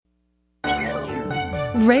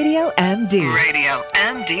Radio MD.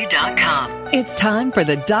 RadioMD.com. It's time for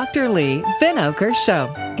the Dr. Lee Vinokur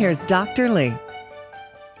Show. Here's Dr. Lee.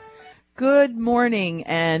 Good morning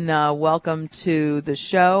and welcome to the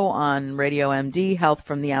show on Radio MD, Health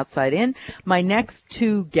from the Outside In. My next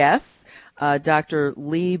two guests, Dr.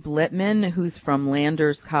 Lee Blitman, who's from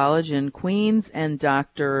Landers College in Queens, and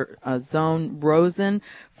Dr. Zone Rosen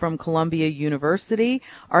from Columbia University,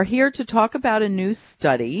 are here to talk about a new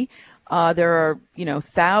study. There are,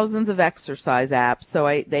 thousands of exercise apps.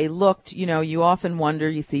 So they looked, you often wonder,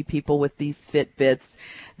 you see people with these Fitbits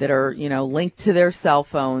that are, linked to their cell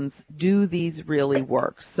phones. Do these really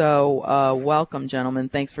work? So, welcome, gentlemen.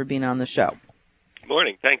 Thanks for being on the show. Good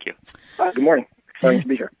morning. Thank you. Good morning. Exciting to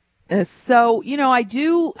be here. So, I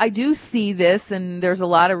do see this, and there's a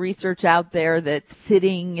lot of research out there that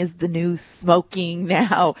sitting is the new smoking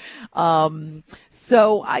now.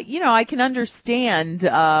 So I can understand,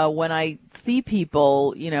 when I see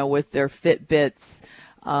people, with their Fitbits,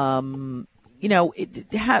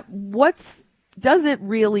 does it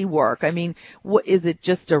really work? I mean, is it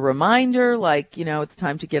just a reminder, like, it's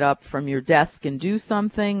time to get up from your desk and do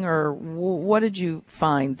something, or what did you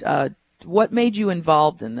find? What made you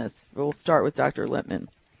involved in this? We'll start with Dr. Lippman.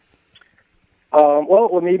 Well,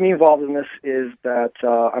 what made me involved in this is that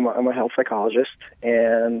I'm a health psychologist,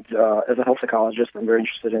 and as a health psychologist, I'm very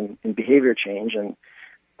interested in behavior change. And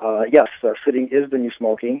yes, sitting is the new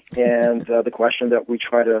smoking, and the question that we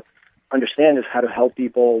try to understand is how to help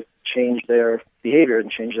people change their behavior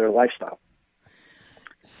and change their lifestyle.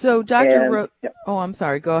 So, Dr. Oh, I'm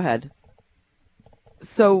sorry. Go ahead.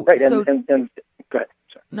 So, right, and go ahead.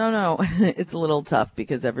 No, it's a little tough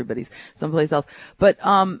because everybody's someplace else. But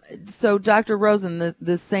so, Dr. Rosen,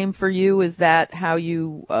 the same for you. Is that how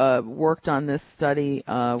you worked on this study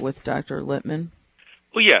with Dr. Lippman?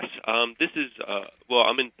 Well, yes. This is,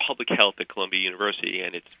 I'm in public health at Columbia University,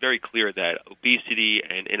 and it's very clear that obesity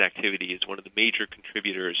and inactivity is one of the major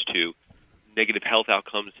contributors to negative health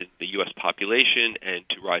outcomes in the U.S. population and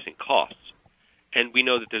to rising costs. And we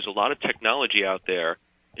know that there's a lot of technology out there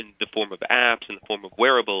in the form of apps, in the form of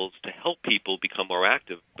wearables, to help people become more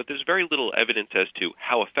active. But there's very little evidence as to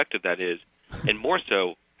how effective that is, and more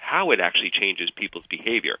so, how it actually changes people's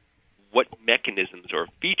behavior. What mechanisms or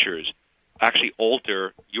features actually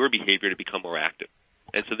alter your behavior to become more active.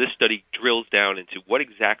 And so this study drills down into what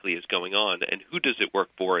exactly is going on and who does it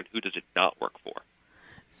work for and who does it not work for.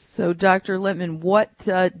 So, Dr. Lippman, what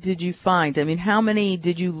did you find? I mean, how many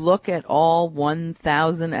did you look at? All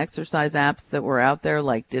 1,000 exercise apps that were out there,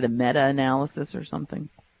 like did a meta-analysis or something?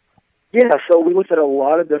 Yeah, so we looked at a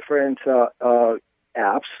lot of different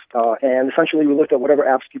apps, and essentially we looked at whatever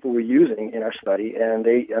apps people were using in our study, and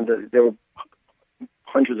there were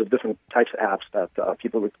hundreds of different types of apps that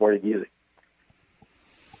people reported using.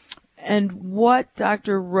 And what,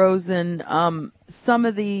 Dr. Rosen, some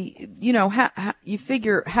of the, you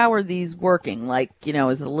figure, how are these working? Like,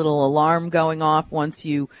 is a little alarm going off once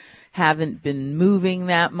you haven't been moving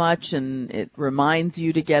that much and it reminds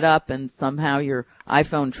you to get up and somehow your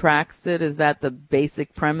iPhone tracks it? Is that the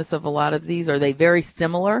basic premise of a lot of these? Are they very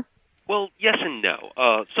similar? Well, yes and no.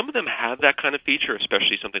 Some of them have that kind of feature,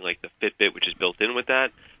 especially something like the Fitbit, which is built in with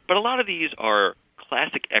that. But a lot of these are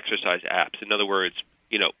classic exercise apps. In other words,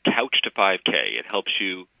 Couch to 5K. It helps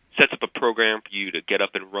you, sets up a program for you to get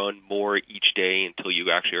up and run more each day until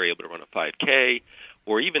you actually are able to run a 5K,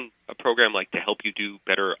 or even a program like to help you do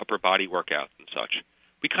better upper body workouts and such.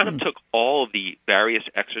 We kind of took all of the various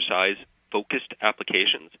exercise-focused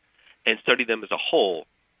applications and studied them as a whole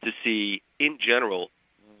to see, in general,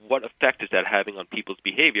 what effect is that having on people's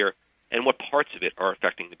behavior and what parts of it are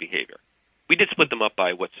affecting the behavior. We did split them up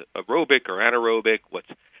by what's aerobic or anaerobic, what's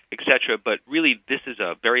etc. But really, this is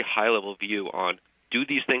a very high-level view on do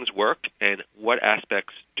these things work and what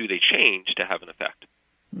aspects do they change to have an effect.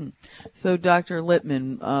 So, Dr.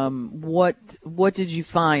 Lippman, what did you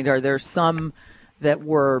find? Are there some that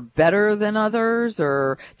were better than others,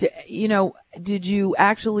 or did you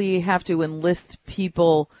actually have to enlist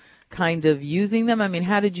people kind of using them? I mean,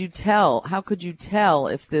 how could you tell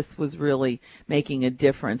if this was really making a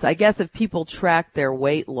difference? I guess if people track their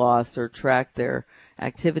weight loss or track their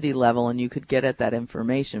activity level and you could get at that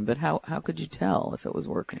information, but how could you tell if it was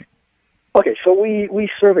working? Okay, so we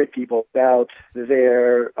surveyed people about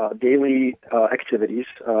their daily activities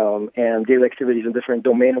and daily activities in different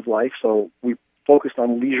domain of life. So we focused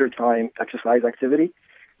on leisure time exercise activity,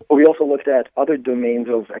 but we also looked at other domains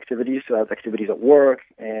of activities, activities at work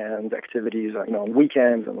and activities on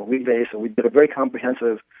weekends and on weekdays. So we did a very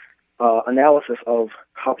comprehensive analysis of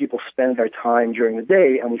how people spend their time during the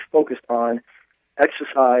day, and we focused on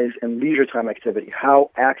exercise and leisure time activity.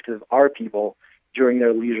 How active are people during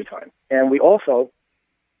their leisure time. And we also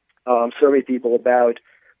surveyed people about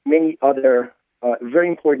many other very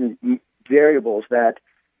important variables that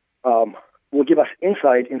will give us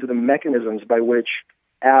insight into the mechanisms by which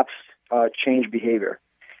apps change behavior.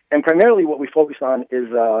 And primarily what we focus on is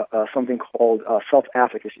something called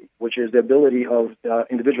self-efficacy, which is the ability of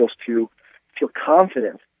individuals to feel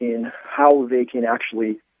confident in how they can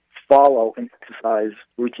actually follow an exercise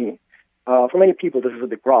routine. For many people, this is a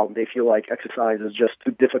big problem. They feel like exercise is just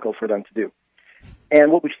too difficult for them to do.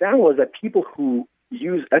 And what we found was that people who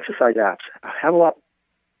use exercise apps have a lot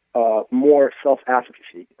more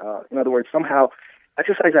self-efficacy. In other words, somehow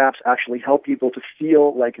exercise apps actually help people to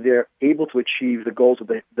feel like they're able to achieve the goals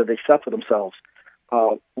that they set for themselves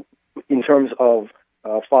in terms of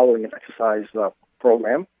following an exercise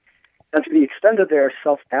program. And to the extent that their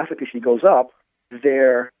self-efficacy goes up,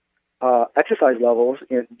 their exercise levels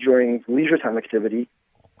during leisure time activity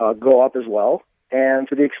go up as well. And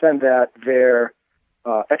to the extent that their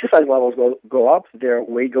exercise levels go up, their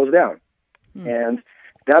weight goes down. And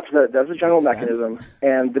that's the general mechanism.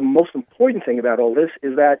 And the most important thing about all this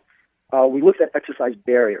is that we looked at exercise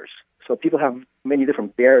barriers. So people have many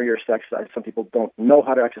different barriers to exercise. Some people don't know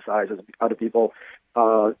how to exercise. Other people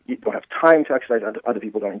don't have time to exercise. Other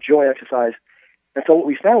people don't enjoy exercise. And so what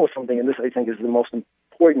we found was something, and this I think is the most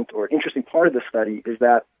important or interesting part of the study, is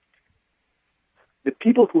that the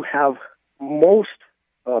people who have most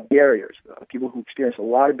barriers, people who experience a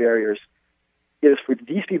lot of barriers, it is for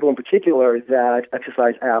these people in particular that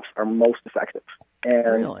exercise apps are most effective.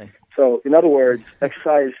 And Really? so, in other words,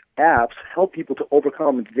 exercise apps help people to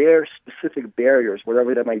overcome their specific barriers,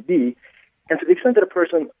 whatever that might be. And to the extent that a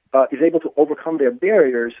person is able to overcome their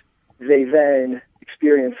barriers, they then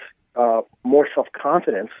experience more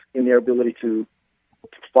self-confidence in their ability to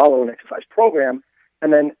follow an exercise program,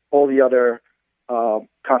 and then all the other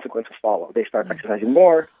consequences follow. They start exercising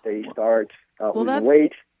more, they start losing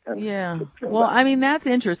weight. Well, I mean, that's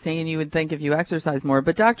interesting, and you would think if you exercise more.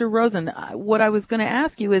 But Dr. Rosen, what I was going to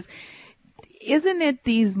ask you is, isn't it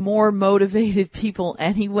these more motivated people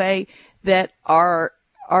anyway that are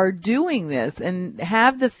doing this and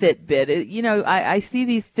have the Fitbit? You know, I see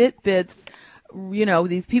these Fitbits, you know,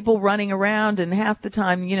 these people running around, and half the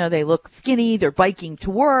time, you know, they look skinny, they're biking to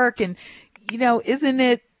work, and, you know, isn't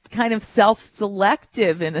it kind of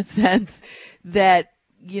self-selective in a sense that,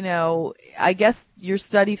 you know, I guess your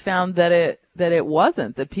study found that it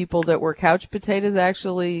wasn't. The people that were couch potatoes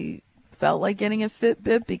actually felt like getting a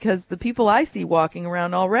Fitbit, because the people I see walking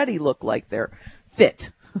around already look like they're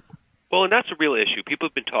fit. Well, and that's a real issue. People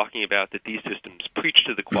have been talking about that these systems preach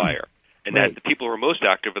to the choir, and Right. that the people who are most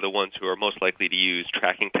active are the ones who are most likely to use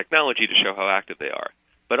tracking technology to show how active they are.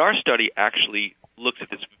 But our study actually looks at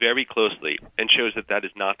this very closely and shows that that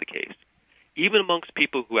is not the case. Even amongst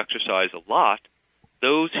people who exercise a lot,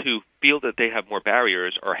 those who feel that they have more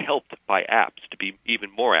barriers are helped by apps to be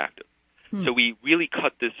even more active. So we really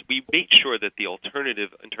we made sure that the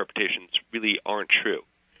alternative interpretations really aren't true.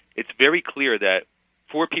 It's very clear that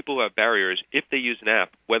for people who have barriers, if they use an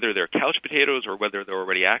app, whether they're couch potatoes or whether they're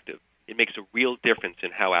already active, it makes a real difference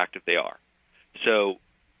in how active they are. So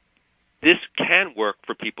this can work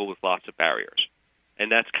for people with lots of barriers,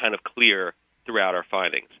 and that's kind of clear throughout our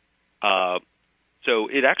findings. So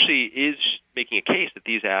it actually is making a case that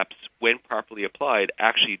these apps, when properly applied,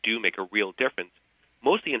 actually do make a real difference,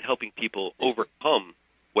 mostly in helping people overcome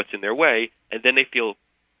what's in their way, and then they feel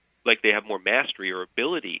like they have more mastery or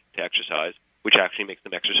ability to exercise, which actually makes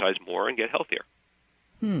them exercise more and get healthier.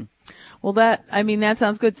 Well, that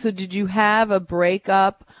sounds good. So did you have a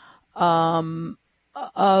breakup were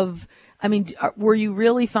you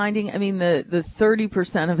really finding, the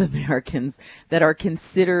 30% of Americans that are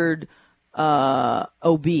considered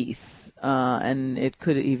obese, and it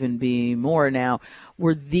could even be more now,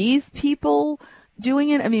 were these people doing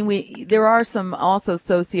it? I mean, there are some also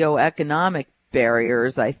socioeconomic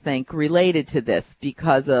barriers, I think, related to this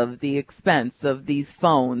because of the expense of these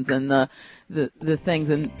phones and the things.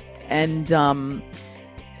 And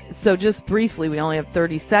so just briefly, we only have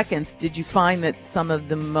 30 seconds. Did you find that some of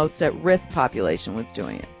the most at-risk population was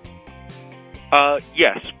doing it?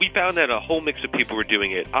 Yes, we found that a whole mix of people were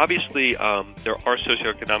doing it. Obviously, there are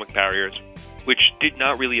socioeconomic barriers, which did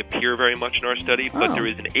not really appear very much in our study, but there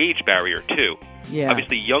is an age barrier, too. Yeah.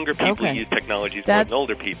 Obviously, younger people use technologies more than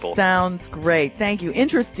older people. Sounds great. Thank you.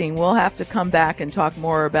 Interesting. We'll have to come back and talk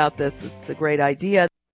more about this. It's a great idea.